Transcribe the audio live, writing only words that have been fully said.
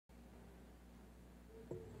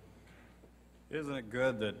Isn't it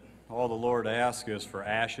good that all the Lord asks is for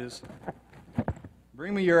ashes?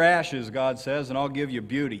 Bring me your ashes, God says, and I'll give you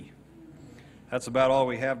beauty. That's about all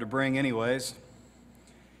we have to bring anyways.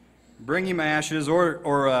 Bring him ashes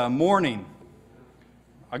or mourning.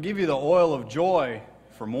 I'll give you the oil of joy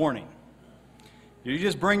for mourning. You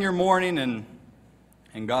just bring your mourning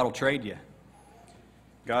and God will trade you.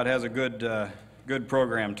 God has a good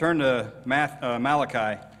program. Turn to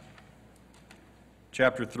Malachi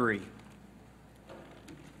chapter 3.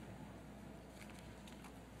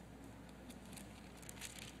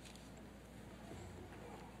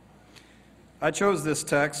 I chose this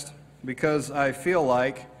text because I feel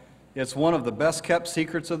like it's one of the best kept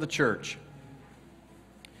secrets of the church.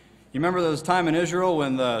 You remember there was a time in Israel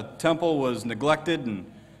when the temple was neglected and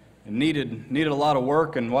needed a lot of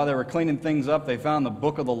work, and while they were cleaning things up, they found the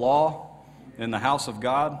book of the law in the house of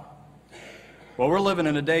God? Well, we're living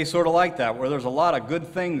in a day sort of like that, where there's a lot of good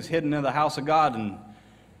things hidden in the house of God,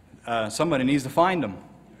 and somebody needs to find them.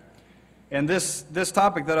 And this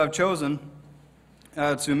topic that I've chosen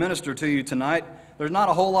to minister to you tonight, there's not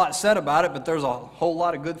a whole lot said about it, but there's a whole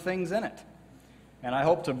lot of good things in it. And I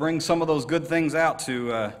hope to bring some of those good things out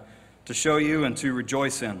to show you and to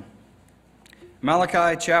rejoice in.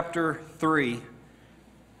 Malachi chapter 3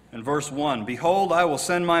 and verse 1. Behold, I will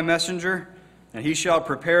send my messenger, and he shall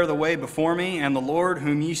prepare the way before me, and the Lord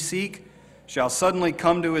whom ye seek shall suddenly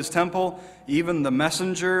come to his temple, even the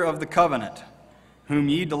messenger of the covenant, whom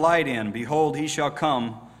ye delight in. Behold, he shall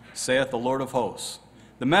come, saith the Lord of hosts.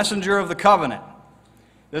 The messenger of the covenant.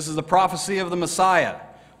 This is the prophecy of the Messiah.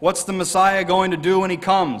 What's the Messiah going to do when he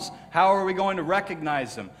comes? How are we going to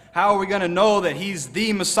recognize him? How are we going to know that he's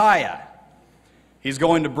the Messiah? He's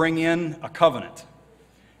going to bring in a covenant.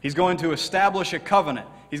 He's going to establish a covenant.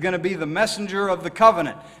 He's going to be the messenger of the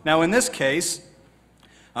covenant. Now in this case,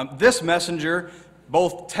 this messenger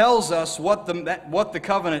both tells us what the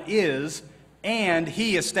covenant is, and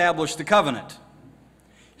he established the covenant.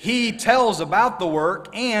 He tells about the work,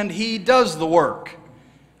 and he does the work.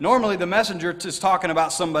 Normally the messenger is talking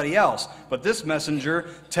about somebody else, but this messenger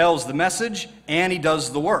tells the message, and he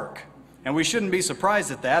does the work. And we shouldn't be surprised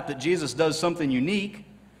at that Jesus does something unique,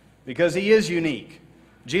 because he is unique.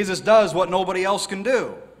 Jesus does what nobody else can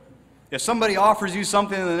do. If somebody offers you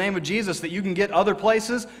something in the name of Jesus that you can get other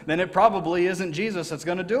places, then it probably isn't Jesus that's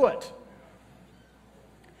going to do it.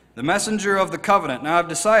 The messenger of the covenant. Now I've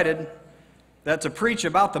decided that to preach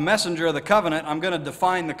about the messenger of the covenant, I'm going to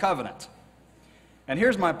define the covenant. And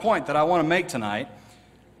here's my point that I want to make tonight,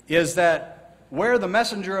 is that where the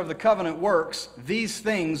messenger of the covenant works, these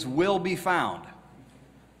things will be found.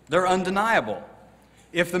 They're undeniable.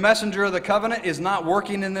 If the messenger of the covenant is not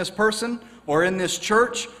working in this person, or in this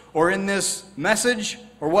church, or in this message,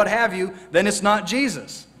 or what have you, then it's not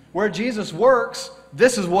Jesus. Where Jesus works,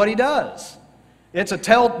 this is what he does.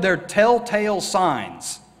 They're telltale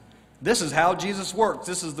signs. This is how Jesus works.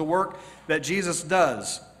 This is the work that Jesus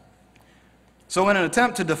does. So in an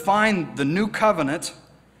attempt to define the new covenant,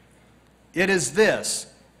 it is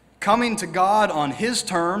this: coming to God on his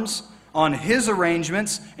terms, on his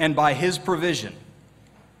arrangements, and by his provision.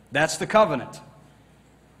 That's the covenant.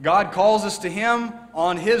 God calls us to him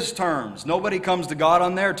on his terms. Nobody comes to God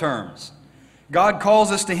on their terms. God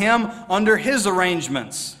calls us to him under his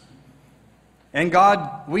arrangements. And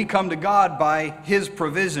we come to God by his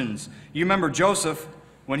provisions. You remember Joseph,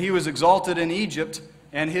 when he was exalted in Egypt,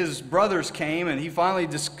 and his brothers came, and he finally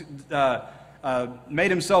made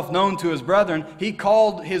himself known to his brethren. He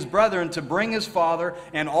called his brethren to bring his father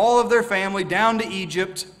and all of their family down to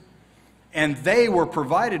Egypt, and they were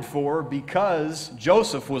provided for because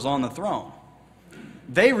Joseph was on the throne.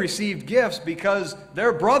 They received gifts because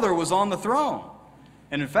their brother was on the throne.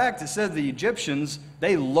 And in fact, it said the Egyptians,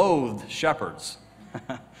 they loathed shepherds.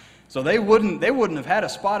 So they wouldn't have had a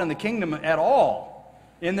spot in the kingdom at all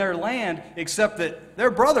in their land, except that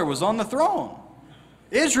their brother was on the throne.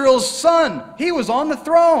 Israel's son, he was on the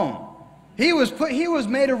throne. He was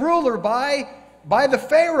made a ruler by the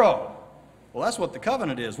Pharaoh. Well, that's what the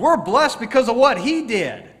covenant is. We're blessed because of what he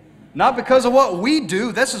did, not because of what we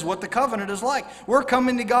do. This is what the covenant is like. We're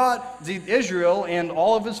coming to God, Israel and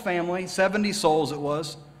all of his family, 70 souls it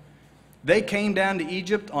was. They came down to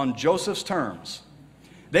Egypt on Joseph's terms.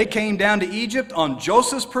 They came down to Egypt on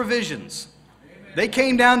Joseph's provisions. Amen. They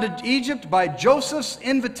came down to Egypt by Joseph's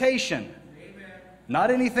invitation. Amen.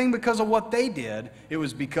 Not anything because of what they did. It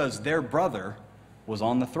was because their brother was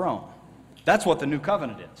on the throne. That's what the new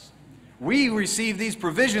covenant is. We receive these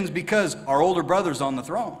provisions because our older brother's on the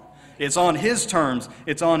throne. It's on his terms.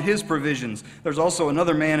 It's on his provisions. There's also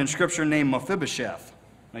another man in Scripture named Mephibosheth.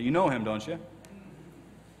 Now you know him, don't you?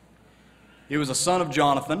 He was a son of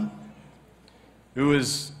Jonathan. who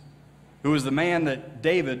was the man that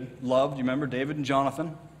David loved. You remember David and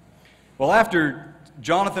Jonathan? Well, after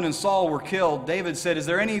Jonathan and Saul were killed, David said, "Is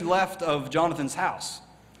there any left of Jonathan's house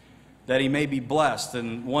that he may be blessed?"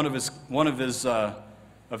 And one of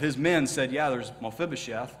his men said, "Yeah, there's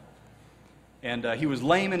Mephibosheth." And he was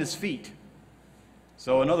lame in his feet.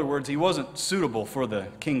 So in other words, he wasn't suitable for the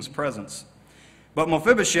king's presence. But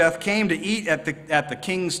Mephibosheth came to eat at the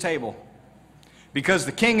king's table because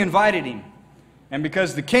the king invited him, and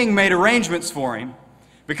because the king made arrangements for him,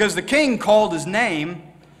 because the king called his name,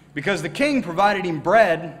 because the king provided him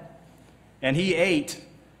bread, and he ate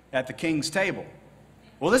at the king's table.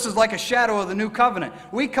 Well, this is like a shadow of the new covenant.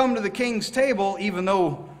 We come to the king's table even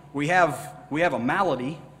though we have a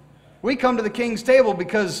malady. We come to the king's table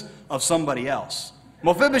because of somebody else.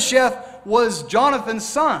 Mephibosheth was Jonathan's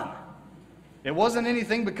son. It wasn't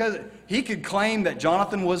anything because he could claim that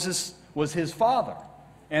Jonathan was his father.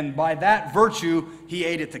 And by that virtue, he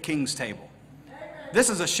ate at the king's table. This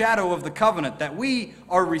is a shadow of the covenant, that we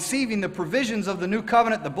are receiving the provisions of the new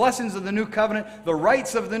covenant, the blessings of the new covenant, the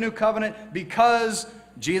rights of the new covenant, because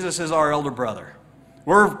Jesus is our elder brother.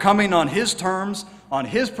 We're coming on his terms, on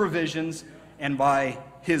his provisions, and by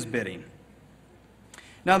his bidding.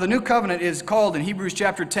 Now, the new covenant is called, in Hebrews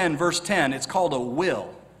chapter 10, verse 10, it's called a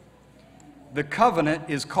will. The covenant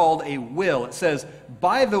is called a will. It says,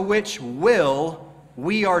 "By the which will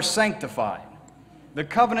we are sanctified." The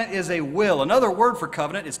covenant is a will. Another word for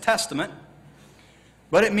covenant is testament,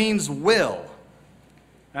 but it means will.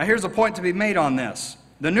 Now, here's a point to be made on this.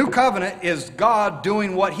 The new covenant is God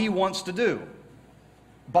doing what he wants to do.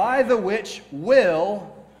 By the which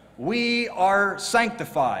will we are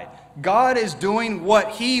sanctified. God is doing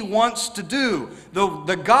what he wants to do.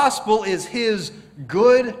 The gospel is his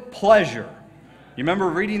good pleasure. You remember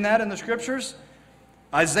reading that in the scriptures?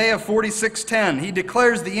 Isaiah 46:10, he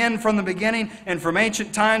declares the end from the beginning, and from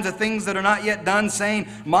ancient times the things that are not yet done, saying,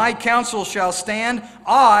 "My counsel shall stand,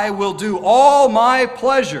 I will do all my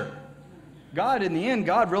pleasure." God, in the end,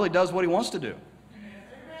 God really does what he wants to do.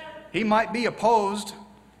 He might be opposed,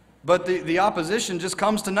 but the opposition just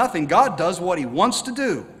comes to nothing. God does what he wants to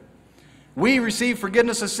do. We receive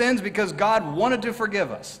forgiveness of sins because God wanted to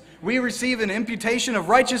forgive us. We receive an imputation of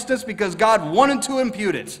righteousness because God wanted to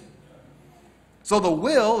impute it. So the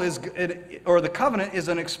will or the covenant is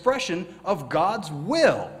an expression of God's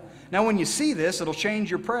will. Now, when you see this, it'll change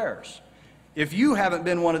your prayers. If you haven't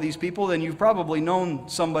been one of these people, then you've probably known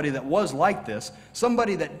somebody that was like this,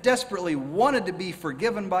 somebody that desperately wanted to be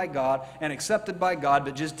forgiven by God and accepted by God,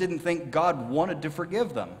 but just didn't think God wanted to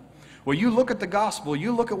forgive them. Well, you look at the gospel,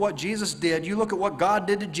 you look at what Jesus did, you look at what God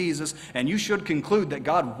did to Jesus, and you should conclude that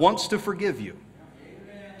God wants to forgive you.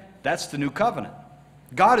 Amen. That's the new covenant.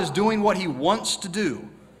 God is doing what he wants to do.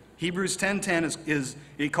 Hebrews 10:10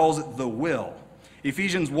 he calls it the will.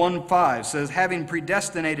 Ephesians 1:5 says, "Having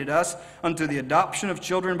predestinated us unto the adoption of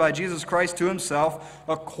children by Jesus Christ to himself,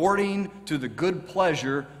 according to the good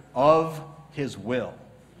pleasure of his will."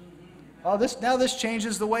 Now this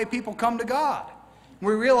changes the way people come to God.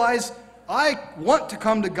 We realize, I want to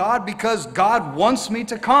come to God because God wants me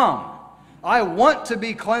to come. I want to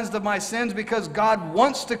be cleansed of my sins because God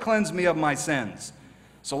wants to cleanse me of my sins.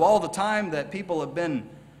 So all the time that people have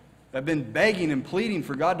been begging and pleading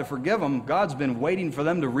for God to forgive them, God's been waiting for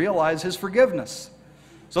them to realize his forgiveness.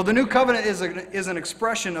 So the new covenant is an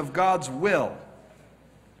expression of God's will.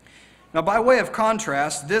 Now, by way of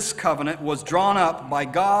contrast, this covenant was drawn up by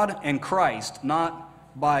God and Christ,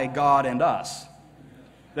 not by God and us.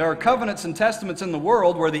 There are covenants and testaments in the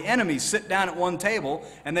world where the enemies sit down at one table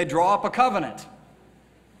and they draw up a covenant.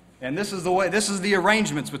 And this is the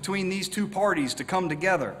arrangements between these two parties to come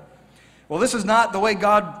together. Well, this is not the way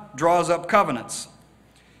God draws up covenants.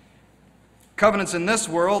 Covenants in this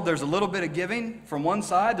world, there's a little bit of giving from one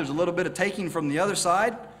side, there's a little bit of taking from the other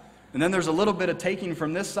side, and then there's a little bit of taking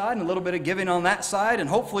from this side and a little bit of giving on that side, and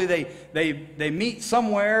hopefully they meet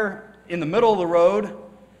somewhere in the middle of the road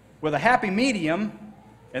with a happy medium,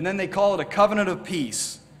 and then they call it a covenant of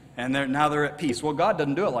peace, and now they're at peace. Well, God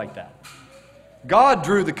doesn't do it like that. God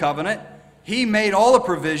drew the covenant. He made all the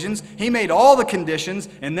provisions. He made all the conditions,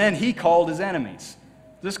 and then he called his enemies.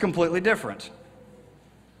 This is completely different.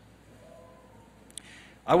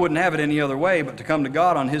 I wouldn't have it any other way but to come to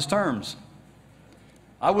God on his terms.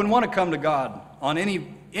 I wouldn't want to come to God on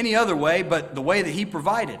any other way but the way that he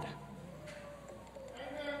provided.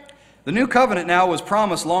 The new covenant now was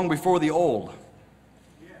promised long before the old.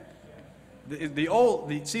 The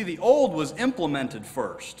old was implemented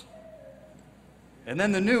first. And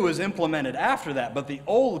then the new is implemented after that. But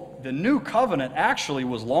the new covenant actually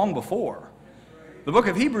was long before. The book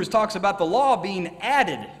of Hebrews talks about the law being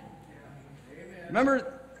added.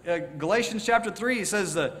 Remember Galatians chapter 3, he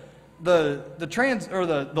says the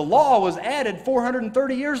law was added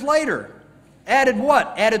 430 years later. Added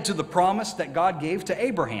what? Added to the promise that God gave to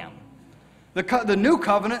Abraham. The new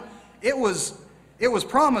covenant, it was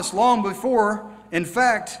promised long before. In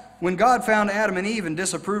fact, when God found Adam and Eve and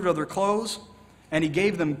disapproved of their clothes, and he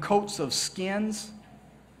gave them coats of skins,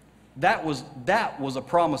 that was a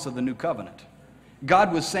promise of the new covenant.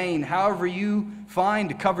 God was saying, however you find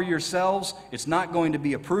to cover yourselves, it's not going to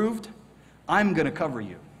be approved. I'm going to cover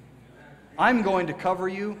you. I'm going to cover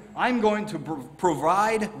you. I'm going to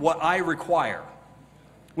provide what I require.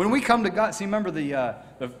 When we come to God, see, remember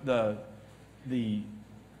the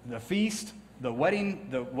feast, the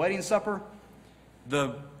wedding supper?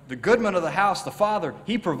 The goodman of the house, the father,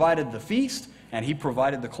 he provided the feast and he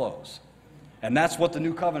provided the clothes. And that's what the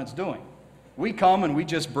new covenant's doing. We come and we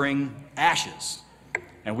just bring ashes,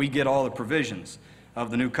 and we get all the provisions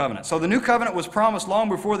of the new covenant. So the new covenant was promised long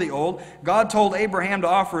before the old. God told Abraham to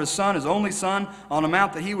offer his son, his only son, on a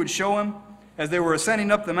mount that he would show him. As they were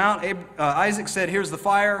ascending up the mount, Isaac said, here's the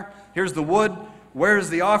fire, here's the wood, where's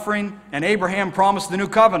the offering? And Abraham promised the new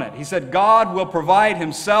covenant. He said, God will provide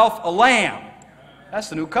himself a lamb. That's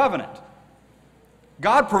the new covenant.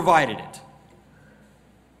 God provided it.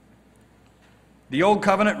 The old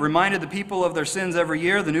covenant reminded the people of their sins every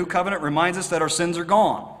year. The new covenant reminds us that our sins are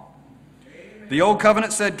gone. The old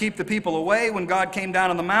covenant said, keep the people away when God came down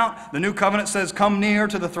on the mount. The new covenant says, come near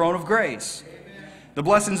to the throne of grace. Amen. The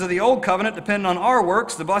blessings of the old covenant depend on our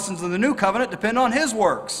works. The blessings of the new covenant depend on his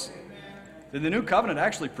works. Amen. The new covenant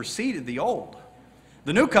actually preceded the old.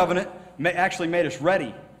 The new covenant actually made us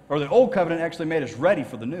ready, or the old covenant actually made us ready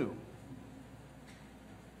for the new.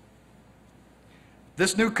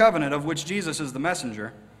 This new covenant, of which Jesus is the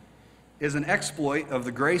messenger, is an exploit of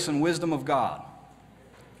the grace and wisdom of God.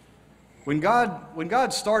 When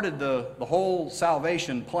God started the whole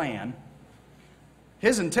salvation plan,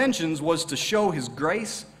 his intentions was to show his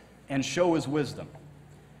grace and show his wisdom.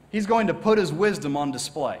 He's going to put his wisdom on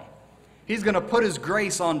display. He's going to put his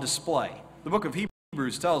grace on display. The book of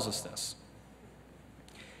Hebrews tells us this.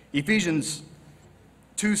 Ephesians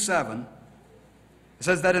 2:7. It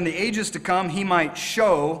says that in the ages to come he might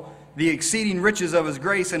show the exceeding riches of his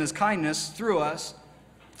grace and his kindness through us,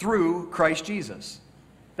 through Christ Jesus.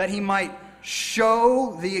 That he might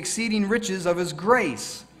show the exceeding riches of his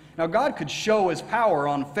grace. Now God could show his power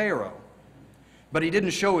on Pharaoh, but he didn't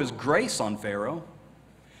show his grace on Pharaoh.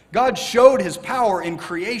 God showed his power in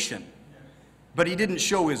creation, but he didn't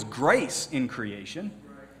show his grace in creation.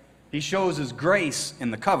 He shows his grace in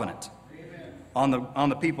the covenant. On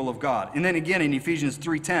the people of God. And then again in Ephesians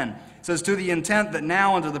 3:10, it says, to the intent that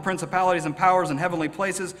now unto the principalities and powers in heavenly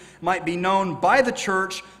places might be known by the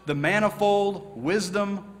church the manifold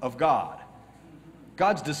wisdom of God.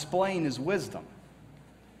 God's displaying his wisdom.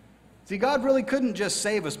 See, God really couldn't just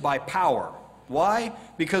save us by power. Why?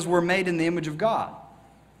 Because we're made in the image of God.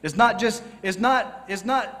 It's not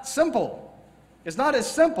simple. It's not as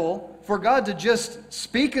simple for God to just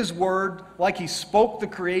speak his word like he spoke the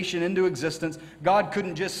creation into existence. God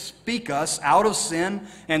couldn't just speak us out of sin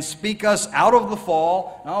and speak us out of the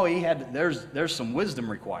fall. No, there's some wisdom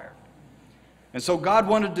required. And so God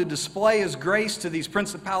wanted to display his grace to these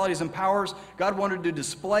principalities and powers. God wanted to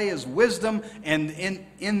display his wisdom, and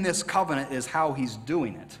in this covenant is how he's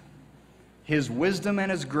doing it. His wisdom and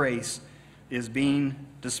his grace is being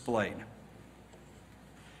displayed.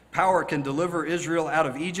 Power can deliver Israel out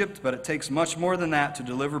of Egypt, but it takes much more than that to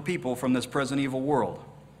deliver people from this present evil world.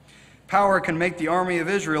 Power can make the army of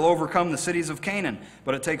Israel overcome the cities of Canaan,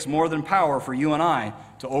 but it takes more than power for you and I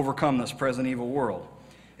to overcome this present evil world.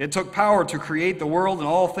 It took power to create the world and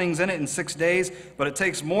all things in it in 6 days, but it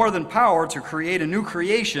takes more than power to create a new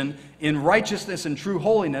creation in righteousness and true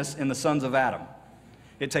holiness in the sons of Adam.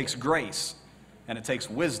 It takes grace and it takes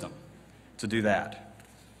wisdom to do that.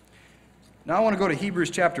 Now I want to go to Hebrews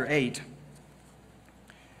chapter 8,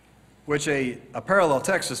 which a parallel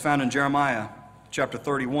text is found in Jeremiah chapter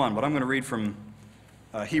 31, but I'm going to read from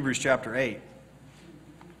Hebrews chapter 8.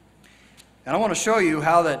 And I want to show you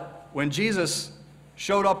how that when Jesus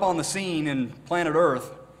showed up on the scene in planet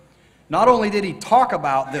Earth, not only did he talk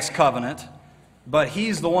about this covenant, but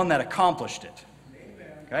he's the one that accomplished it.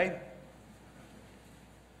 Okay?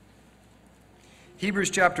 Hebrews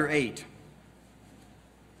chapter 8.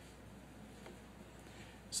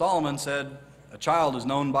 Solomon said, a child is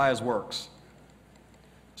known by his works.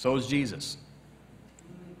 So is Jesus.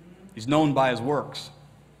 He's known by his works.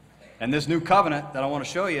 And this new covenant that I want to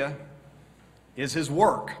show you is his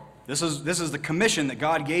work. This is the commission that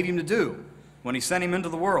God gave him to do when he sent him into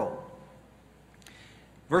the world.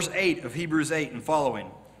 Verse 8 of Hebrews 8 and following.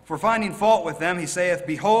 For finding fault with them, he saith,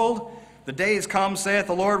 Behold, the days come, saith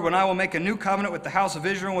the Lord, when I will make a new covenant with the house of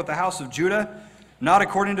Israel and with the house of Judah, not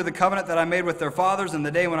according to the covenant that I made with their fathers in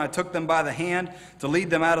the day when I took them by the hand to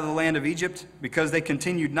lead them out of the land of Egypt, because they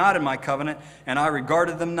continued not in my covenant, and I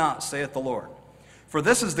regarded them not, saith the Lord. For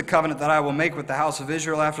this is the covenant that I will make with the house of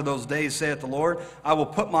Israel after those days, saith the Lord. I will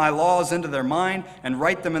put my laws into their mind and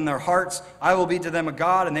write them in their hearts. I will be to them a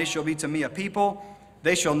God, and they shall be to me a people.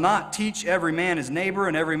 They shall not teach every man his neighbor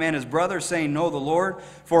and every man his brother, saying, Know the Lord.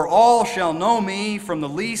 For all shall know me, from the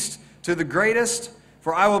least to the greatest.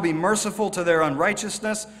 For I will be merciful to their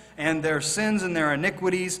unrighteousness, and their sins and their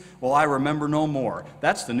iniquities will I remember no more.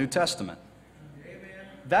 That's the New Testament. Amen.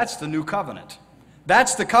 That's the new covenant.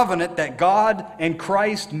 That's the covenant that God and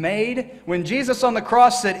Christ made. When Jesus on the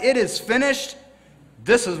cross said, It is finished,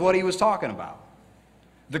 this is what he was talking about.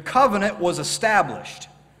 The covenant was established.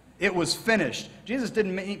 It was finished. Jesus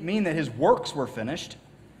didn't mean that his works were finished.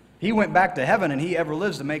 He went back to heaven, and he ever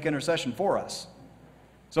lives to make intercession for us.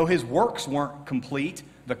 So his works weren't complete.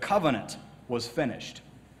 The covenant was finished.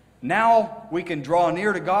 Now we can draw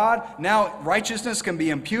near to God. Now righteousness can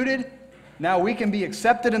be imputed. Now we can be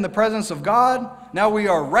accepted in the presence of God. Now we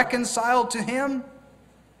are reconciled to him.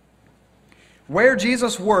 Where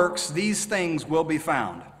Jesus works, these things will be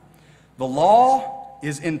found. The law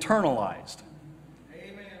is internalized.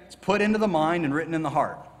 Amen. It's put into the mind and written in the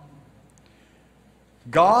heart.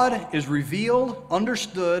 God is revealed,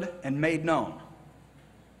 understood, and made known.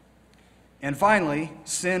 And finally,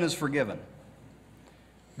 sin is forgiven.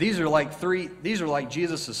 These are like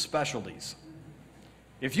Jesus' specialties.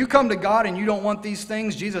 If you come to God and you don't want these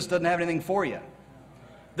things, Jesus doesn't have anything for you.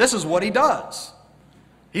 This is what he does.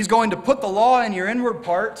 He's going to put the law in your inward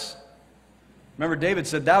parts. Remember, David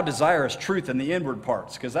said, Thou desirest truth in the inward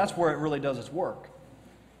parts, because that's where it really does its work.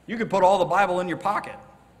 You could put all the Bible in your pocket,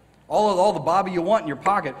 all the Bible you want in your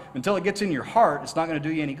pocket, until it gets in your heart, it's not going to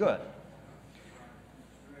do you any good.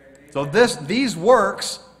 So these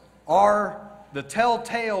works are the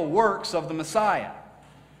telltale works of the Messiah.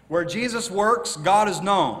 Where Jesus works, God is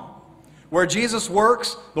known. Where Jesus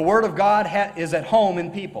works, the Word of God is at home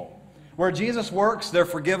in people. Where Jesus works, they're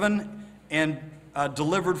forgiven and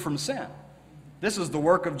delivered from sin. This is the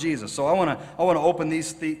work of Jesus. So I want to open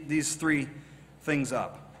these three things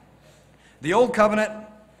up. The Old Covenant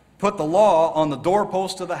put the law on the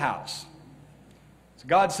doorpost of the house. So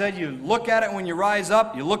God said you look at it when you rise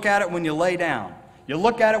up, you look at it when you lay down. You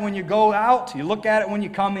look at it when you go out, you look at it when you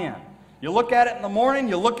come in. You look at it in the morning,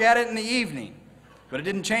 you look at it in the evening. But it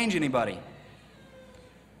didn't change anybody.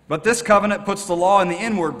 But this covenant puts the law in the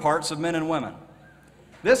inward parts of men and women.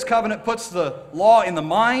 This covenant puts the law in the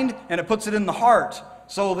mind and it puts it in the heart.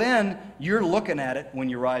 So then you're looking at it when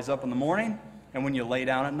you rise up in the morning and when you lay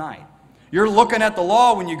down at night. You're looking at the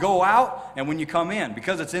law when you go out and when you come in,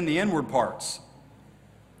 because it's in the inward parts.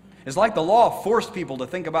 It's like the law forced people to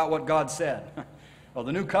think about what God said. Well,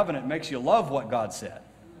 the new covenant makes you love what God said.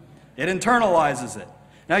 It internalizes it.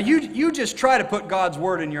 Now, you just try to put God's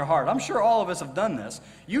word in your heart. I'm sure all of us have done this.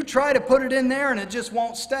 You try to put it in there and it just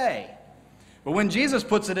won't stay. But when Jesus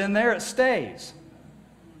puts it in there, it stays.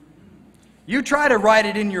 You try to write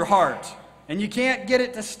it in your heart and you can't get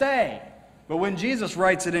it to stay. But when Jesus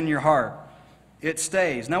writes it in your heart, it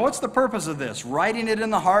stays. Now, what's the purpose of this? Writing it in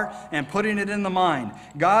the heart and putting it in the mind.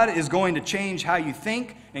 God is going to change how you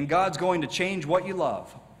think, and God's going to change what you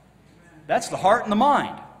love. That's the heart and the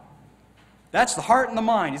mind. That's the heart and the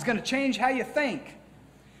mind. He's going to change how you think.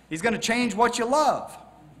 He's going to change what you love.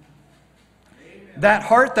 That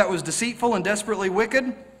heart that was deceitful and desperately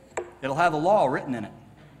wicked, it'll have the law written in it.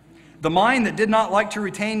 The mind that did not like to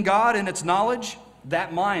retain God in its knowledge,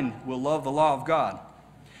 that mind will love the law of God.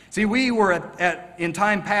 See, we were in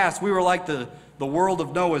time past, we were like the world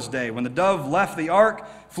of Noah's day. When the dove left the ark,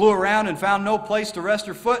 flew around and found no place to rest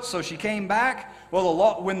her foot, so she came back.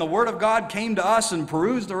 Well, when the Word of God came to us and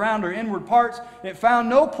perused around her inward parts, it found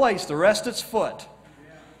no place to rest its foot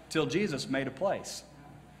till Jesus made a place.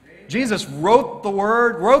 Jesus wrote the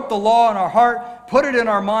Word, wrote the law in our heart, put it in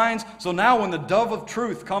our minds, so now when the dove of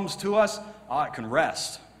truth comes to us, it can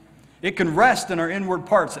rest. It can rest in our inward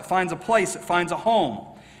parts. It finds a place. It finds a home.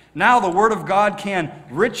 Now the Word of God can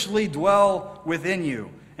richly dwell within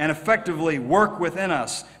you and effectively work within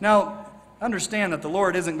us. Now, understand that the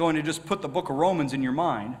Lord isn't going to just put the book of Romans in your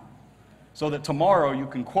mind so that tomorrow you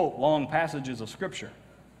can quote long passages of Scripture.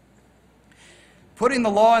 Putting the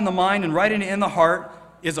law in the mind and writing it in the heart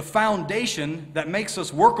is a foundation that makes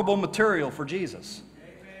us workable material for Jesus.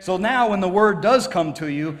 So now when the Word does come to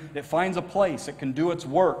you, it finds a place. It can do its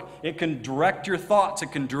work. It can direct your thoughts.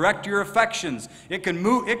 It can direct your affections. It can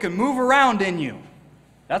move around in you.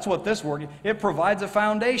 That's what this word, it provides a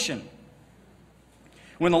foundation.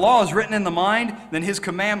 When the law is written in the mind, then his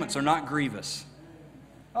commandments are not grievous.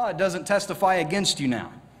 Oh, it doesn't testify against you now.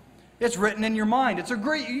 It's written in your mind. It's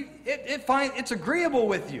agreeable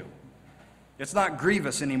with you. It's not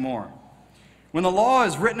grievous anymore. When the law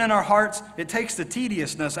is written in our hearts, it takes the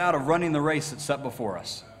tediousness out of running the race that's set before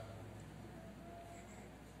us.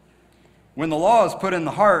 When the law is put in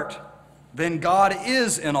the heart, then God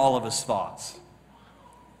is in all of his thoughts.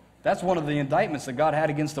 That's one of the indictments that God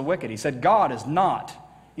had against the wicked. He said God is not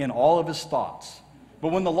in all of his thoughts. But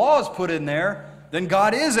when the law is put in there, then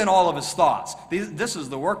God is in all of his thoughts. This is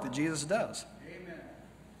the work that Jesus does. Amen.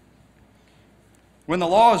 When the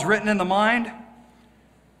law is written in the mind,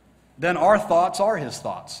 then our thoughts are his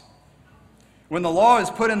thoughts. When the law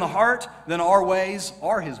is put in the heart, then our ways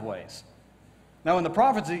are his ways. Now in the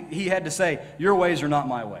prophets, he had to say, your ways are not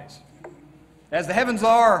my ways. As the heavens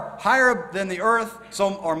are higher than the earth,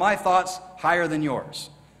 so are my thoughts higher than yours.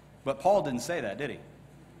 But Paul didn't say that, did he?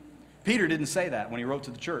 Peter didn't say that when he wrote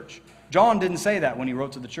to the church. John didn't say that when he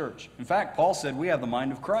wrote to the church. In fact, Paul said we have the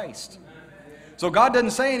mind of Christ. So God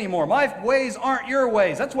doesn't say anymore, my ways aren't your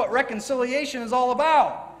ways. That's what reconciliation is all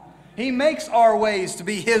about. He makes our ways to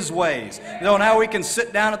be his ways. So now we can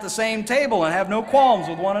sit down at the same table and have no qualms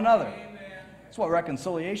with one another. That's what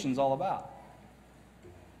reconciliation is all about.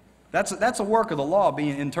 That's a work of the law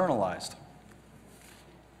being internalized.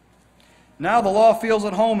 Now the law feels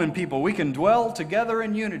at home in people. We can dwell together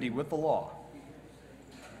in unity with the law.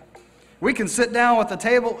 We can sit down at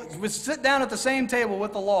the same table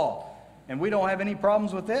with the law, and we don't have any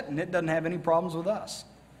problems with it, and it doesn't have any problems with us.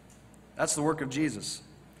 That's the work of Jesus.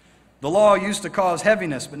 The law used to cause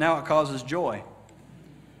heaviness, but now it causes joy.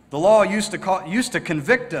 The law used to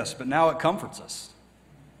convict us, but now it comforts us.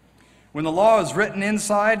 When the law is written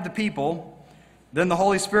inside the people, then the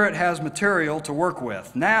Holy Spirit has material to work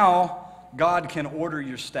with. Now, God can order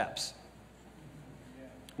your steps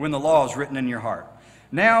when the law is written in your heart.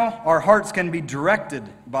 Now, our hearts can be directed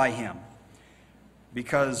by him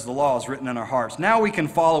because the law is written in our hearts. Now we can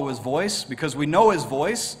follow his voice because we know his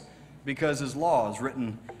voice, because his law is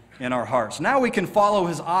written in our hearts. Now we can follow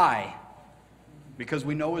his eye because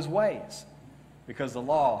we know his ways, because the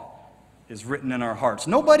law is written in our hearts.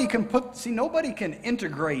 Nobody can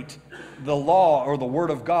integrate the law or the Word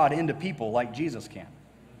of God into people like Jesus can.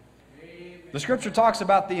 The Scripture talks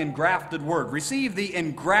about the engrafted Word. Receive the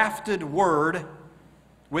engrafted Word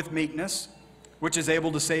with meekness, which is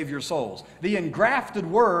able to save your souls. The engrafted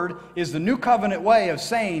Word is the new covenant way of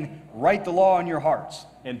saying, write the law in your hearts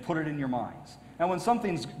and put it in your minds. Now when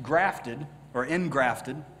something's grafted or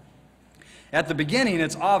engrafted, at the beginning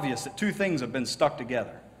it's obvious that two things have been stuck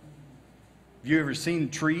together. Have you ever seen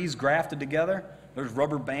trees grafted together? There's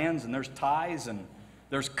rubber bands and there's ties and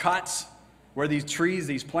there's cuts where these trees,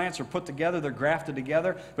 these plants are put together, they're grafted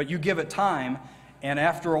together, but you give it time, and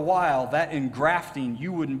after a while, that engrafting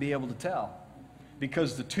you wouldn't be able to tell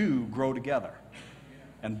because the two grow together.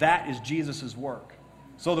 And that is Jesus' work.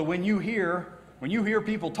 So that when you hear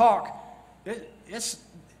people talk,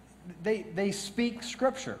 they speak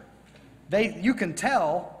Scripture. You can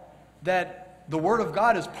tell that the Word of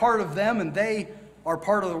God is part of them and they are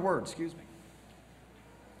part of the Word. Excuse me.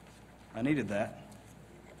 I needed that.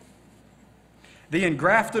 The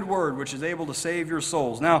engrafted Word, which is able to save your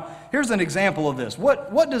souls. Now, here's an example of this.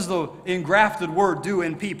 What does the engrafted Word do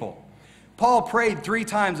in people? Paul prayed 3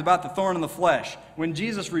 times about the thorn in the flesh. When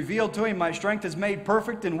Jesus revealed to him, my strength is made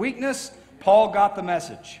perfect in weakness, Paul got the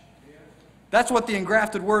message. That's what the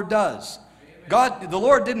engrafted Word does. The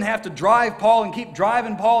Lord didn't have to drive Paul and keep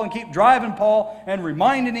driving Paul and keep driving Paul and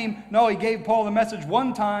reminding him. No, he gave Paul the message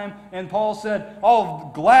one time, and Paul said,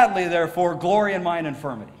 "Oh, gladly, therefore, glory in mine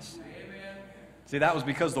infirmities." Amen. See, that was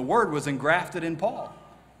because the Word was engrafted in Paul.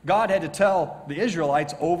 God had to tell the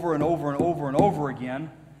Israelites over and over and over and over again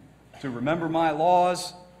to remember my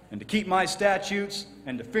laws and to keep my statutes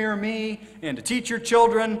and to fear me and to teach your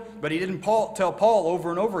children. But he didn't tell Paul over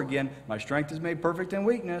and over again, my strength is made perfect in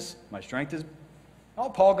weakness. My strength is... Oh,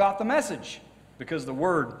 Paul got the message because the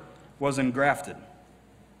Word was engrafted.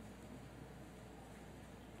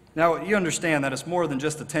 Now, you understand that it's more than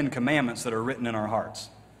just the 10 Commandments that are written in our hearts.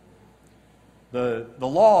 The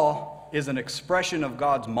law is an expression of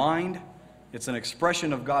God's mind. It's an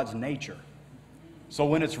expression of God's nature. So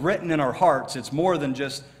when it's written in our hearts, it's more than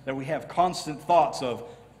just that we have constant thoughts of,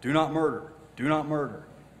 do not murder, do not murder.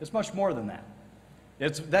 It's much more than that.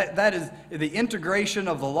 That is the integration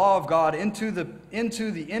of the law of God into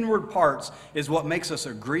the inward parts is what makes us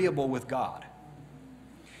agreeable with God.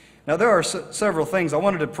 Now there are several things. I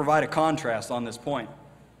wanted to provide a contrast on this point.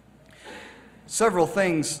 several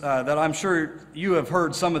things that I'm sure you have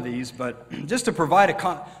heard some of these, but just to provide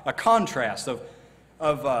a contrast of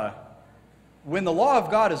when the law of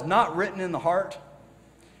God is not written in the heart,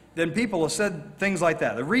 then people have said things like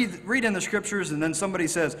that. They read in the Scriptures, and then somebody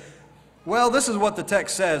says, well, this is what the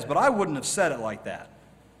text says, but I wouldn't have said it like that.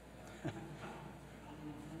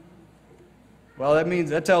 Well,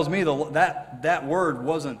 that tells me that word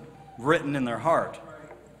wasn't written in their heart.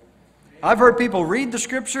 I've heard people read the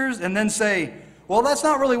Scriptures and then say, well, that's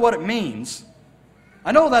not really what it means.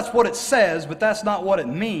 I know that's what it says, but that's not what it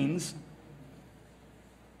means.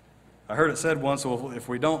 I heard it said once, well,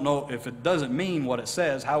 if it doesn't mean what it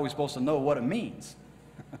says, how are we supposed to know what it means?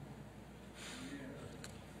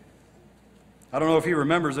 I don't know if he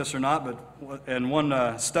remembers this or not, but in one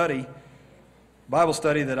Bible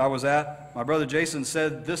study that I was at, my brother Jason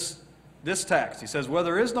said this text. He says, where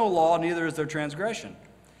there is no law, neither is there transgression.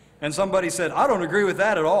 And somebody said, I don't agree with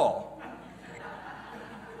that at all.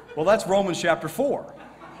 Well, that's Romans chapter 4.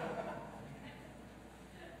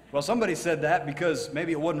 Well, somebody said that because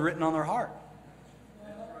maybe it wasn't written on their heart.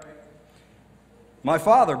 My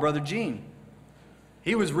father, Brother Gene,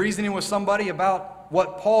 he was reasoning with somebody about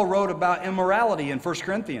what Paul wrote about immorality in 1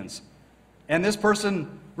 Corinthians. And this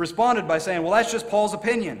person responded by saying, well, that's just Paul's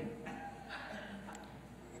opinion.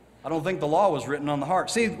 I don't think the law was written on the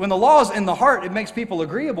heart. See, when the law is in the heart, it makes people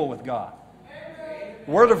agreeable with God.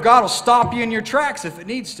 The Word of God will stop you in your tracks if it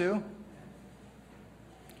needs to.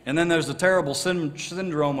 And then there's the terrible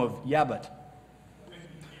syndrome of, yeah, but.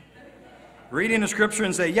 Reading the Scripture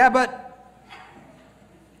and say, yeah, but.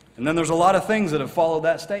 And then there's a lot of things that have followed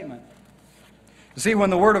that statement. You see,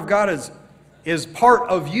 when the Word of God is part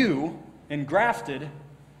of you and grafted,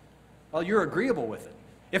 well, you're agreeable with it.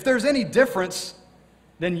 If there's any difference,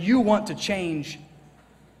 then you want to change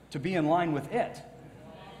to be in line with it.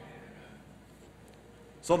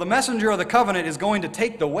 So the messenger of the covenant is going to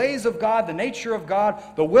take the ways of God, the nature of God,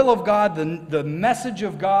 the will of God, the message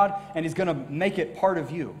of God, and he's going to make it part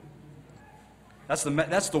of you. That's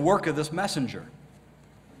the work of this messenger.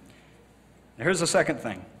 Now here's the second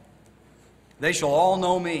thing. They shall all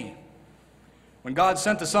know me. When God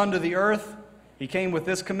sent the Son to the earth, he came with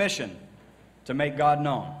this commission to make God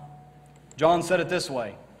known. John said it this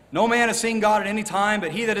way, no man has seen God at any time,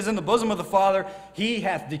 but he that is in the bosom of the Father, he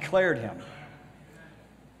hath declared him.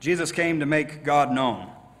 Jesus came to make God known.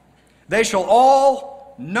 They shall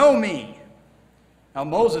all know me. Now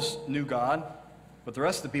Moses knew God, but the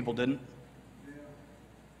rest of the people didn't.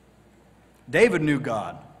 David knew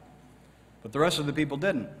God, but the rest of the people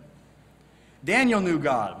didn't. Daniel knew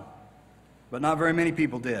God, but not very many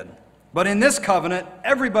people did. But in this covenant,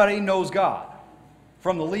 everybody knows God,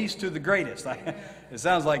 from the least to the greatest. It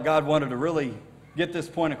sounds like God wanted to really get this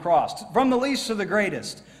point across. From the least to the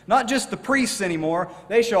greatest. Not just the priests anymore.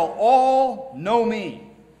 They shall all know me.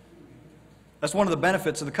 That's one of the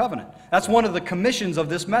benefits of the covenant. That's one of the commissions of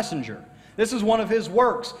this messenger. This is one of his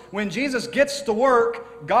works. When Jesus gets to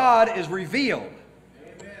work, God is revealed.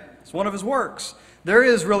 Amen. It's one of his works. There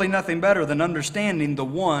is really nothing better than understanding the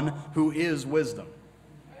one who is wisdom.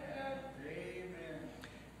 Amen.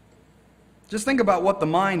 Just think about what the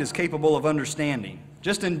mind is capable of understanding.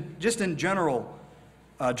 Just in general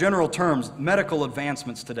terms, medical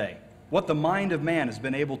advancements today. What the mind of man has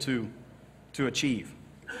been able to achieve.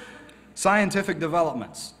 Scientific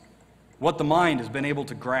developments. What the mind has been able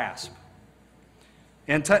to grasp.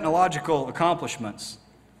 And technological accomplishments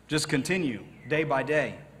just continue day by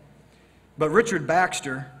day. But Richard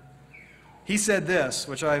Baxter, he said this,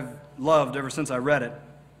 which I've loved ever since I read it.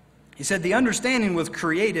 He said, the understanding was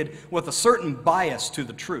created with a certain bias to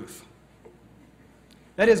the truth.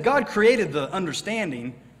 That is, God created the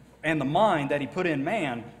understanding and the mind that he put in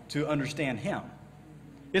man to understand him.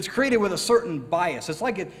 It's created with a certain bias. It's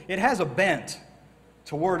like it has a bent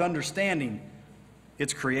toward understanding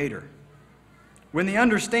its creator. When the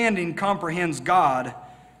understanding comprehends God,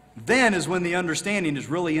 then is when the understanding is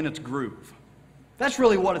really in its groove. That's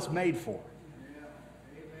really what it's made for.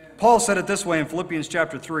 Paul said it this way in Philippians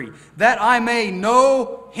chapter 3, that I may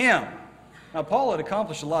know him. Now, Paul had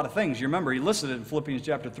accomplished a lot of things. You remember, he listed it in Philippians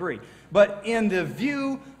chapter 3. But in the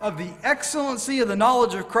view of the excellency of the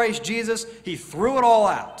knowledge of Christ Jesus, he threw it all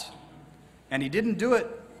out. And he didn't do it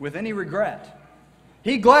with any regret.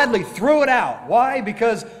 He gladly threw it out. Why?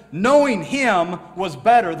 Because knowing him was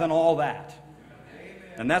better than all that.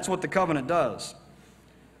 And that's what the covenant does.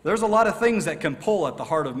 There's a lot of things that can pull at the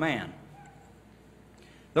heart of man.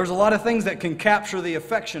 There's a lot of things that can capture the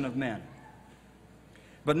affection of men.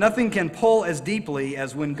 But nothing can pull as deeply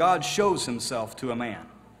as when God shows himself to a man.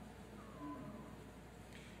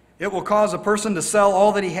 It will cause a person to sell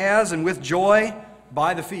all that he has and with joy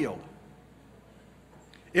buy the field.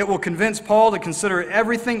 It will convince Paul to consider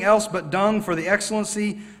everything else but dung for the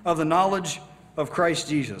excellency of the knowledge of Christ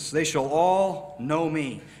Jesus. They shall all know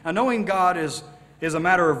me. Now, knowing God is a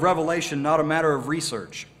matter of revelation, not a matter of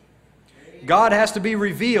research. God has to be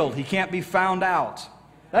revealed. He can't be found out.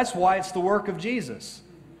 That's why it's the work of Jesus.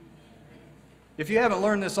 If you haven't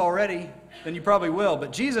learned this already, then you probably will.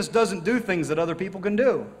 But Jesus doesn't do things that other people can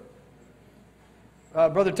do.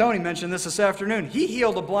 Brother Tony mentioned this afternoon. He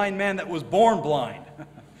healed a blind man that was born blind.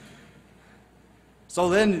 So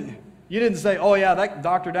then you didn't say, oh yeah, that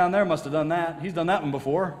doctor down there must have done that. He's done that one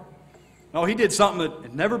before. No, he did something that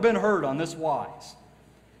had never been heard on this wise.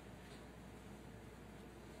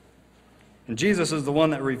 And Jesus is the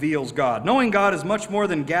one that reveals God. Knowing God is much more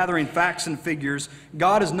than gathering facts and figures.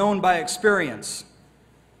 God is known by experience.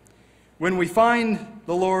 When we find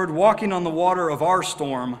the Lord walking on the water of our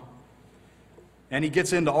storm, and He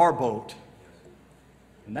gets into our boat,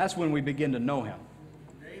 and that's when we begin to know Him.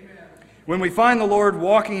 Amen. When we find the Lord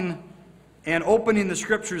walking and opening the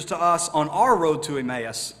Scriptures to us on our road to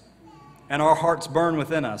Emmaus, and our hearts burn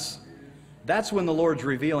within us, that's when the Lord's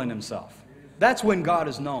revealing Himself. That's when God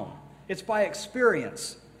is known. It's by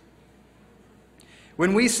experience.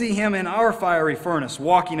 When we see Him in our fiery furnace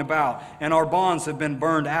walking about, and our bonds have been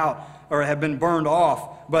burned out or have been burned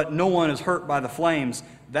off, but no one is hurt by the flames,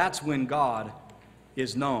 that's when God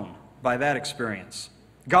is known, by that experience.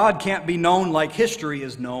 God can't be known like history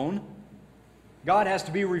is known. God has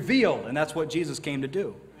to be revealed, and that's what Jesus came to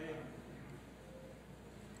do.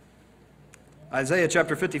 Isaiah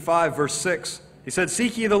chapter 55, verse 6. He said,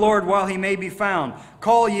 seek ye the Lord while He may be found.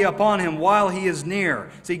 Call ye upon Him while He is near.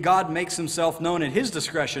 See, God makes Himself known at His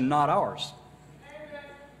discretion, not ours. Amen.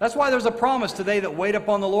 That's why there's a promise today that wait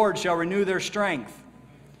upon the Lord shall renew their strength.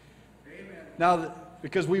 Amen. Now,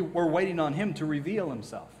 because we're waiting on Him to reveal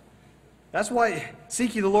Himself. That's why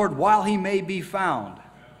seek ye the Lord while He may be found.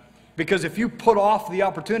 Because if you put off the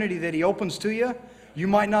opportunity that He opens to you, you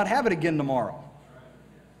might not have it again tomorrow.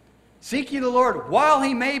 Seek ye the Lord while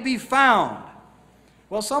He may be found.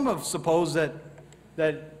 Well, some have supposed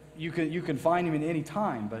that you can find Him in any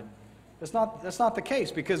time, but that's not the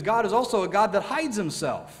case, because God is also a God that hides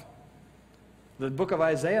Himself. The book of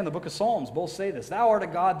Isaiah and the book of Psalms both say this. Thou art a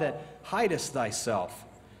God that hidest thyself.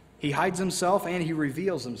 He hides Himself and He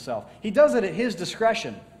reveals Himself. He does it at His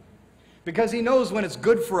discretion, because He knows when it's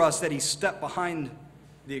good for us that He stepped behind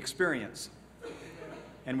the experience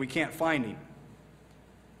and we can't find Him.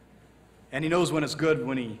 And He knows when it's good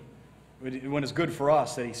when it's good for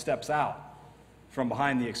us that He steps out from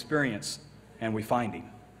behind the experience and we find Him.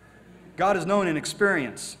 God is known in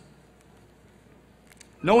experience.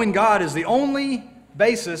 Knowing God is the only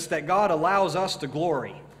basis that God allows us to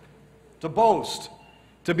glory, to boast,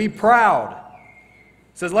 to be proud.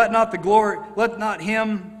 It says, let him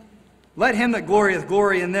that glorieth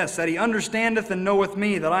glory in this, that he understandeth and knoweth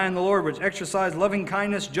me, that I am the Lord, which exercise loving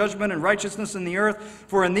kindness, judgment, and righteousness in the earth.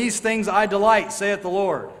 For in these things I delight, saith the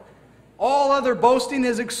Lord. All other boasting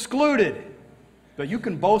is excluded. But you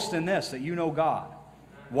can boast in this, that you know God.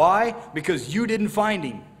 Why? Because you didn't find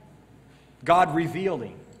Him. God revealed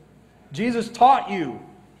Him. Jesus taught you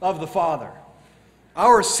of the Father.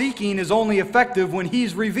 Our seeking is only effective when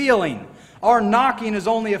He's revealing. Our knocking is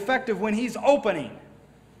only effective when He's opening.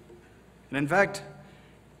 And in fact,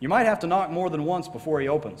 you might have to knock more than once before He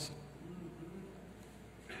opens.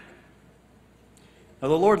 Now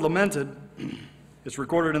the Lord lamented. It's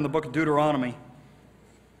recorded in the book of Deuteronomy.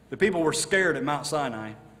 The people were scared at Mount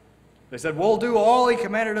Sinai. They said, we'll do all He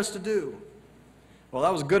commanded us to do. Well,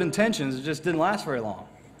 that was good intentions. It just didn't last very long.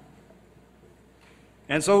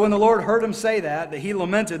 And so when the Lord heard them say that He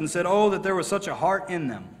lamented and said, oh, that there was such a heart in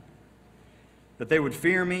them, that they would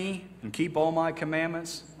fear Me and keep all My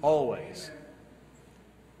commandments always.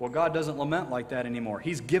 Well, God doesn't lament like that anymore.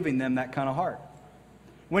 He's giving them that kind of heart.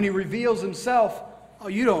 When He reveals Himself,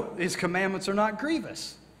 His commandments are not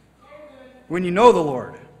grievous. When you know the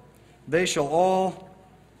Lord, they shall all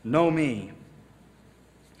know Me.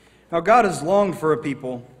 Now, God has longed for a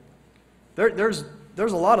people. There's a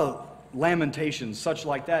lot of lamentations such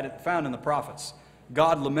like that found in the prophets.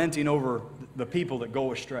 God lamenting over the people that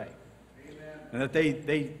go astray. Amen. And that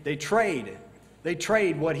they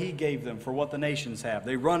trade what He gave them for what the nations have.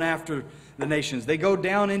 They run after the nations. They go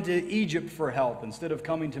down into Egypt for help instead of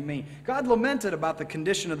coming to Me. God lamented about the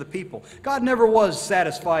condition of the people. God never was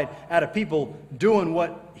satisfied at a people doing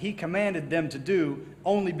what He commanded them to do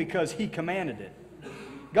only because He commanded it.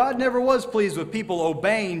 God never was pleased with people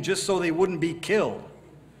obeying just so they wouldn't be killed.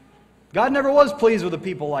 God never was pleased with a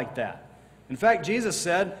people like that. In fact, Jesus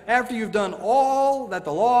said, after you've done all that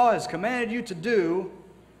the law has commanded you to do,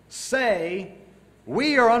 say,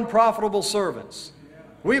 we are unprofitable servants.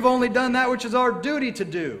 We've only done that which is our duty to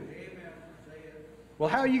do. Well,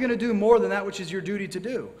 how are you going to do more than that which is your duty to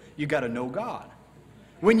do? You got to know God.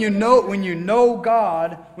 When you know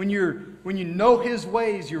God, when you know His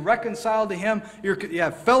ways, you're reconciled to Him, you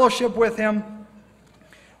have fellowship with Him,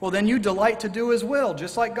 well, then you delight to do His will,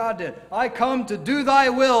 just like God did. I come to do Thy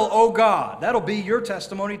will, O God. That'll be your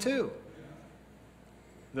testimony too.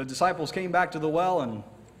 The disciples came back to the well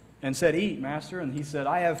and said, Eat, Master. And He said,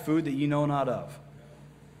 I have food that ye know not of.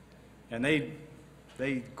 And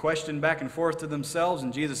they questioned back and forth to themselves,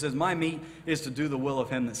 and Jesus says, my meat is to do the will of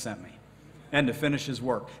Him that sent me and to finish His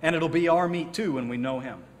work. And it'll be our meat too when we know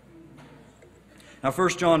Him. Now 1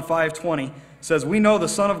 John 5:20 says, We know the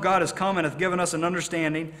Son of God is come and hath given us an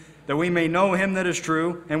understanding, that we may know Him that is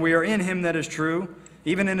true, and we are in Him that is true,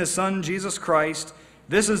 even in His Son Jesus Christ.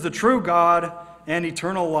 This is the true God and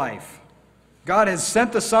eternal life. God has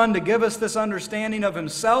sent the Son to give us this understanding of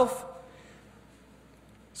Himself,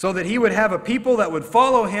 so that He would have a people that would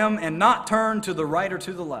follow Him and not turn to the right or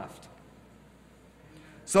to the left.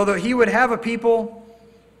 So that He would have a people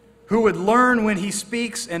who would learn when He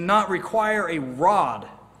speaks and not require a rod.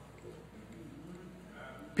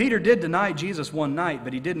 Peter did deny Jesus one night,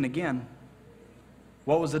 but he didn't again.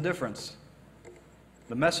 What was the difference?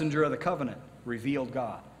 The messenger of the covenant revealed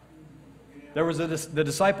God. There was the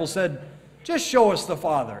disciples said, just show us the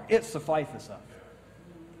Father. It sufficeth us.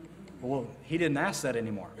 Well, he didn't ask that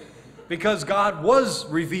anymore because God was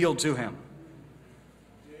revealed to him.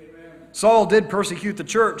 Amen. Saul did persecute the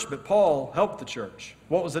church, but Paul helped the church.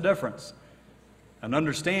 What was the difference? An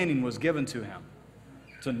understanding was given to him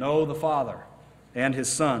to know the Father and His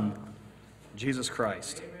Son, Jesus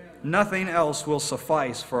Christ. Amen. Nothing else will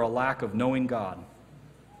suffice for a lack of knowing God.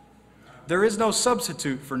 There is no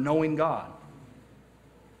substitute for knowing God.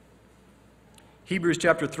 Hebrews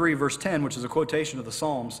chapter 3, verse 10, which is a quotation of the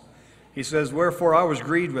Psalms, he says, Wherefore I was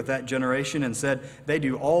grieved with that generation and said, They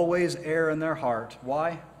do always err in their heart.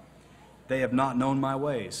 Why? They have not known my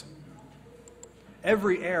ways.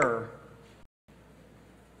 Every error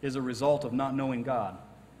is a result of not knowing God.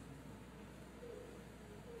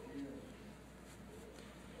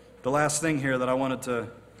 The last thing here that I wanted to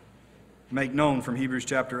make known from Hebrews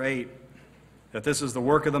chapter 8, that this is the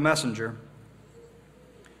work of the messenger,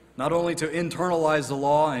 not only to internalize the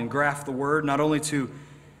law and graft the word, not only to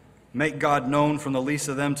make God known from the least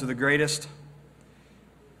of them to the greatest,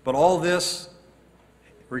 but all this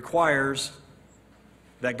requires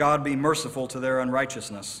that God be merciful to their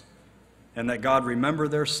unrighteousness, and that God remember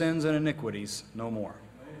their sins and iniquities no more.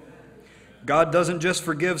 God doesn't just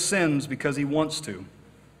forgive sins because He wants to.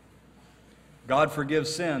 God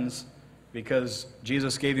forgives sins because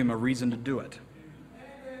Jesus gave Him a reason to do it.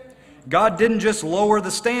 God didn't just lower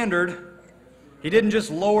the standard. He didn't just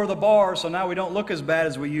lower the bar so now we don't look as bad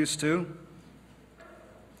as we used to.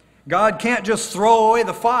 God can't just throw away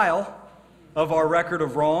the file of our record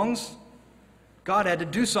of wrongs. God had to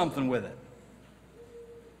do something with it.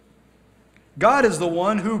 God is the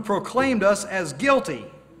one who proclaimed us as guilty.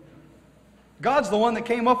 God's the one that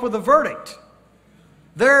came up with the verdict.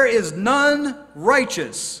 There is none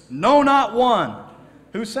righteous, no, not one.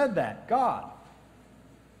 Who said that? God.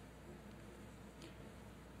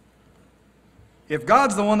 If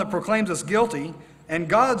God's the one that proclaims us guilty, and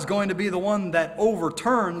God's going to be the one that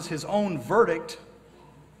overturns His own verdict,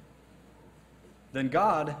 then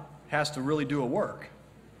God has to really do a work.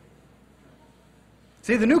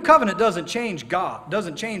 See, the new covenant doesn't change God.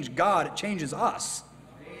 It changes us.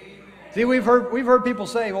 See, we've heard people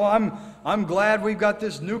say, well, I'm glad we've got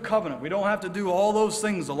this new covenant. We don't have to do all those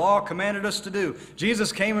things the law commanded us to do.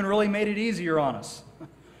 Jesus came and really made it easier on us.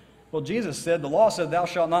 Well, Jesus said, the law said, thou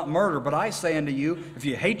shalt not murder, but I say unto you, if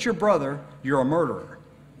you hate your brother, you're a murderer.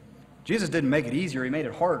 Jesus didn't make it easier, He made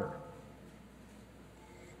it harder.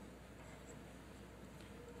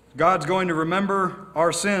 God's going to remember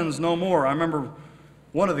our sins no more. I remember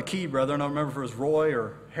one of the key brethren, I don't remember if it was Roy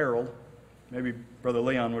or Harold, maybe Brother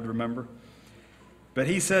Leon would remember, but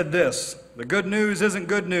he said this, the good news isn't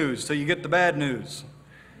good news till you get the bad news.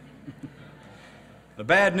 The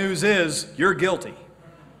bad news is you're guilty.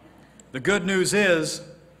 The good news is,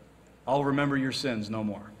 I'll remember your sins no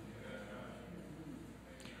more.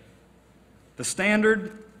 The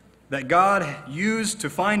standard that God used to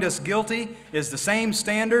find us guilty is the same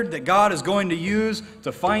standard that God is going to use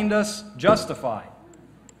to find us justified.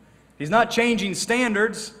 He's not changing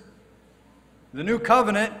standards. The new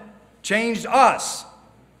covenant changed us.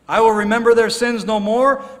 I will remember their sins no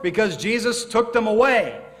more because Jesus took them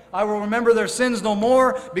away. I will remember their sins no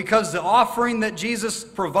more because the offering that Jesus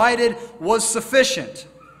provided was sufficient.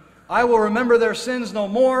 I will remember their sins no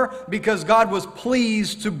more because God was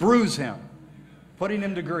pleased to bruise Him. putting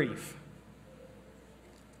him to grief.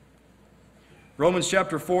 Romans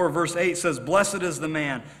chapter 4, verse 8 says, "Blessed is the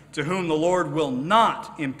man to whom the Lord will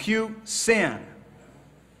not impute sin."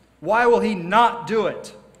 Why will he not do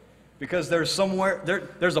it? Because there's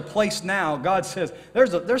a place now, God says,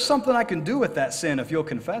 there's something I can do with that sin if you'll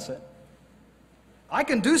confess it. I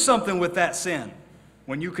can do something with that sin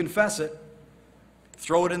when you confess it.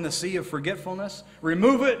 Throw it in the sea of forgetfulness.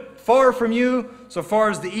 Remove it far from you, so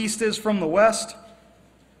far as the east is from the west.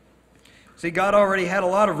 See, God already had a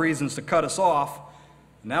lot of reasons to cut us off.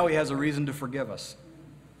 Now he has a reason to forgive us.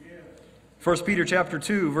 1 Peter chapter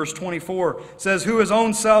 2, verse 24 says, "Who his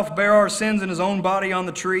own self bare our sins in his own body on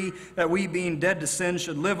the tree, that we, being dead to sin,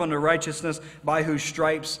 should live unto righteousness, by whose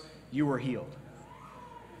stripes you were healed."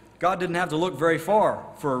 God didn't have to look very far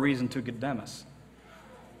for a reason to condemn us.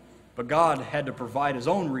 But God had to provide his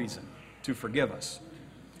own reason to forgive us.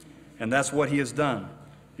 And that's what he has done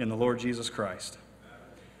in the Lord Jesus Christ.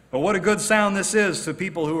 But what a good sound this is to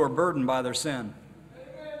people who are burdened by their sin.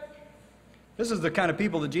 This is the kind of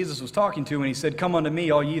people that Jesus was talking to when he said, "Come unto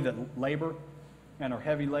me, all ye that labor and are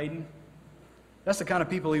heavy laden." That's the kind of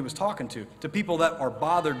people he was talking to people that are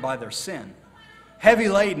bothered by their sin, heavy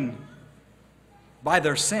laden by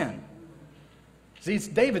their sin. See,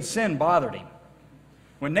 David's sin bothered him.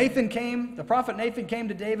 When Nathan came, the prophet Nathan came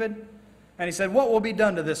to David, and he said, "What will be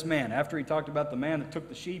done to this man?" After he talked about the man that took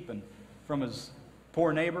the sheep from his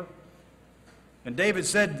poor neighbor. And David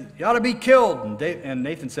said, "You ought to be killed." And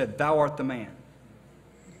Nathan said, "Thou art the man."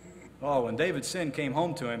 Oh, when David's sin came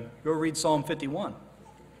home to him, go read Psalm 51.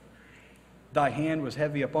 "Thy hand was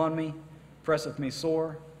heavy upon me, presseth me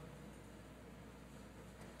sore."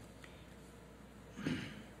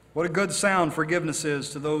 What a good sound forgiveness is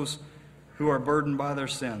to those who are burdened by their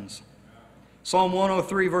sins. Psalm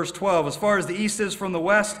 103, verse 12, "As far as the east is from the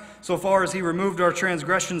west, so far as he removed our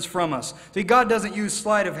transgressions from us." See, God doesn't use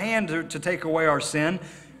sleight of hand to take away our sin.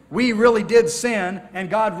 We really did sin,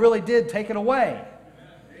 and God really did take it away.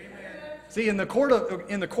 Amen. See, in the court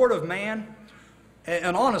of man,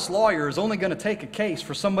 an honest lawyer is only going to take a case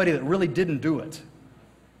for somebody that really didn't do it.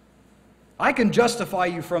 I can justify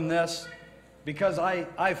you from this because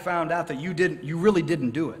I found out that you really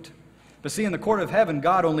didn't do it. But see, in the court of heaven,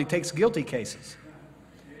 God only takes guilty cases.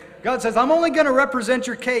 God says, "I'm only going to represent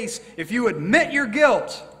your case if you admit your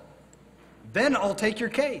guilt. Then I'll take your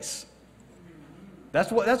case."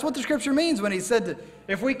 That's what the Scripture means when he said that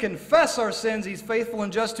if we confess our sins, he's faithful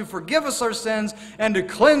and just to forgive us our sins and to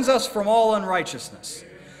cleanse us from all unrighteousness.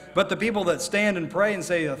 But the people that stand and pray and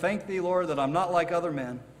say, "Thank thee, Lord, that I'm not like other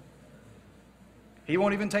men," he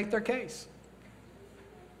won't even take their case.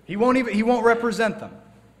 He won't represent them.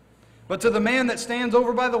 But to the man that stands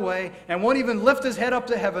over by the way and won't even lift his head up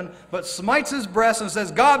to heaven, but smites his breast and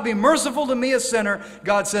says, "God, be merciful to me, a sinner,"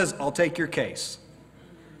 God says, "I'll take your case.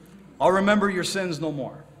 I'll remember your sins no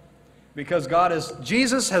more." Because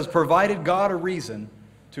Jesus has provided God a reason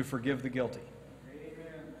to forgive the guilty.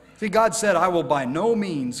 Amen. See, God said, "I will by no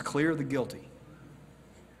means clear the guilty."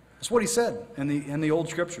 That's what he said in the old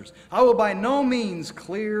scriptures. "I will by no means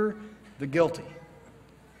clear the guilty."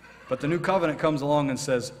 But the new covenant comes along and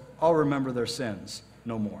says, "I'll remember their sins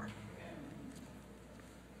no more."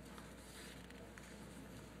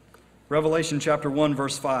 Revelation chapter 1,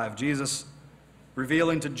 verse 5, Jesus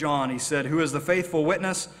revealing to John, he said, "Who is the faithful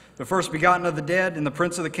witness, the first begotten of the dead, and the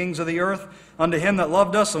prince of the kings of the earth, unto him that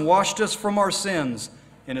loved us and washed us from our sins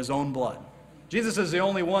in his own blood." Jesus is the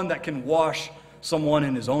only one that can wash someone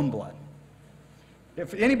in his own blood.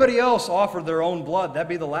 If anybody else offered their own blood, that'd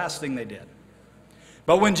be the last thing they did.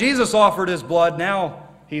 But when Jesus offered his blood, now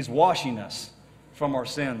he's washing us from our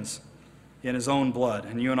sins in his own blood.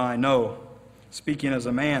 And you and I know, speaking as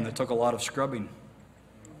a man, that took a lot of scrubbing.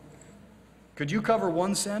 Could you cover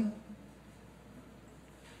one sin?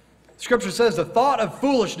 Scripture says the thought of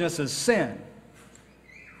foolishness is sin.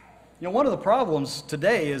 You know, one of the problems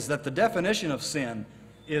today is that the definition of sin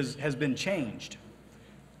has been changed.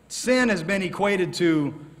 Sin has been equated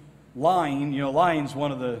to lying. You know, lying's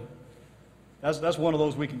one of the... That's one of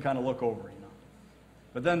those we can kind of look over, you know.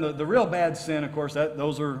 But then the real bad sin, of course,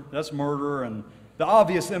 that's murder and the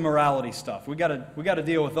obvious immorality stuff. We got to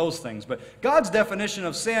deal with those things. But God's definition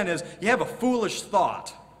of sin is you have a foolish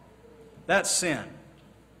thought. That's sin.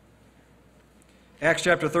 Acts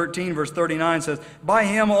chapter 13, verse 39 says, "By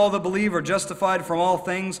him all that believe are justified from all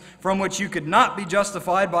things from which you could not be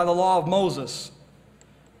justified by the law of Moses."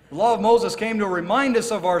 The law of Moses came to remind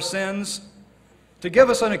us of our sins, to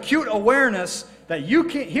give us an acute awareness that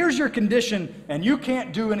here's your condition and you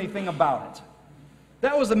can't do anything about it.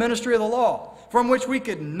 That was the ministry of the law, from which we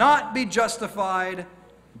could not be justified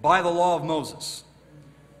by the law of Moses.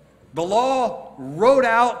 The law wrote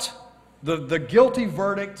out the guilty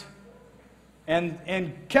verdict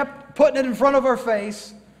and kept putting it in front of our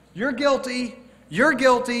face. You're guilty,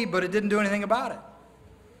 but it didn't do anything about it.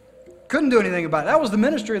 Couldn't do anything about it. That was the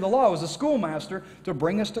ministry of the law. It was the schoolmaster to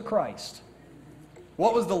bring us to Christ.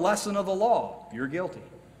 What was the lesson of the law? You're guilty.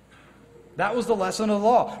 That was the lesson of the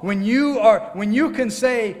law. When you can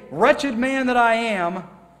say, wretched man that I am,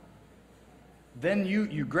 then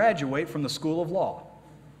you graduate from the school of law.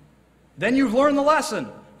 Then you've learned the lesson.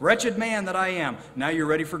 Wretched man that I am. Now you're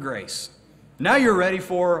ready for grace. Now you're ready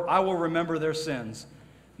for, I will remember their sins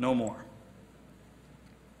no more.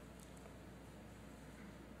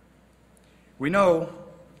 We know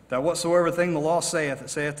that whatsoever thing the law saith, it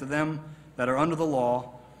saith to them that are under the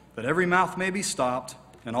law, that every mouth may be stopped,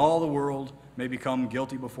 and all the world may become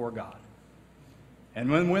guilty before God.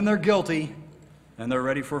 And when they're guilty, then they're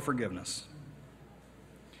ready for forgiveness.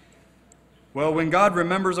 Well, when God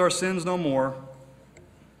remembers our sins no more,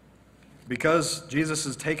 because Jesus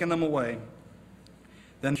has taken them away,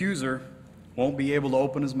 then the accuser won't be able to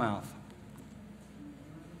open his mouth.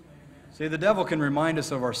 See, the devil can remind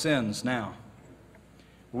us of our sins now.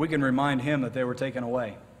 We can remind him that they were taken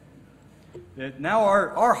away. Now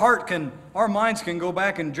our minds can go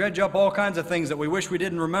back and dredge up all kinds of things that we wish we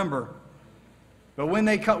didn't remember. But when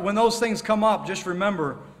those things come up, just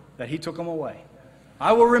remember that he took them away.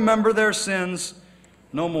 I will remember their sins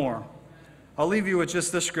no more. I'll leave you with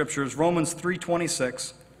just this scripture. It's Romans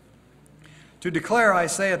 3:26. To declare, I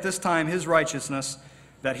say at this time, his righteousness,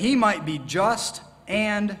 that he might be just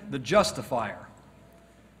and the justifier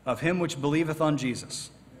of him which believeth on Jesus.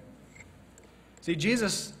 See,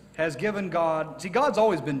 Jesus has given God... See, God's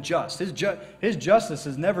always been just. His justice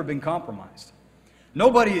has never been compromised.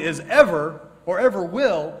 Nobody is ever or ever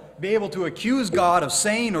will be able to accuse God of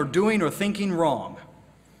saying or doing or thinking wrong.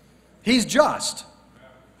 He's just.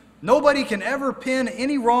 Nobody can ever pin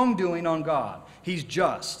any wrongdoing on God. He's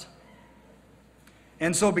just.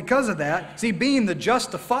 And so because of that, see, being the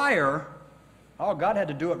justifier, God had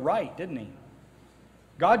to do it right, didn't he?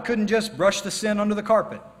 God couldn't just brush the sin under the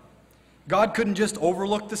carpet. God couldn't just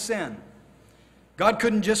overlook the sin. God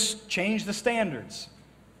couldn't just change the standards.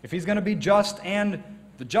 If he's going to be just and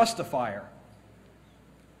the justifier,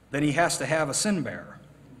 then he has to have a sin bearer.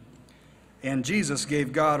 And Jesus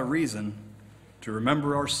gave God a reason to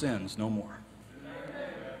remember our sins no more.